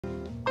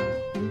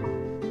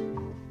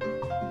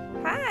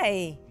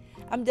Hi,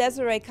 I'm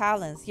Desiree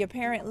Collins, your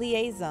parent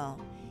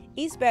liaison.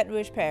 East Baton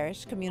Rouge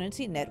Parish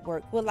Community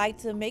Network would like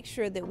to make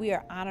sure that we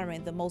are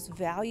honoring the most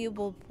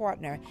valuable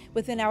partner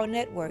within our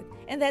network,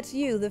 and that's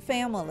you, the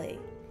family.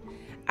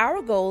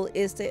 Our goal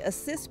is to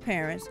assist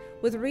parents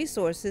with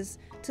resources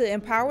to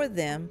empower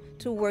them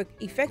to work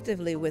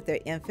effectively with their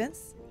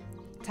infants,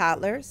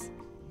 toddlers,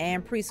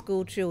 and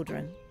preschool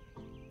children.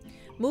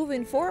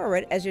 Moving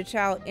forward, as your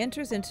child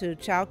enters into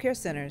child care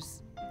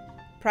centers,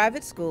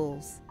 private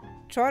schools,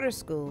 charter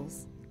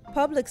schools,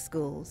 public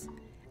schools,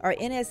 or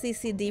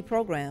NSCCD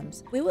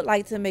programs, we would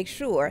like to make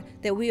sure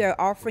that we are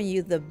offering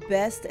you the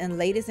best and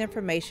latest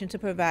information to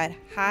provide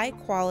high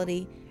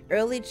quality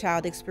early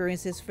child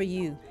experiences for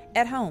you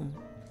at home.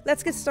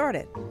 Let's get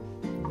started.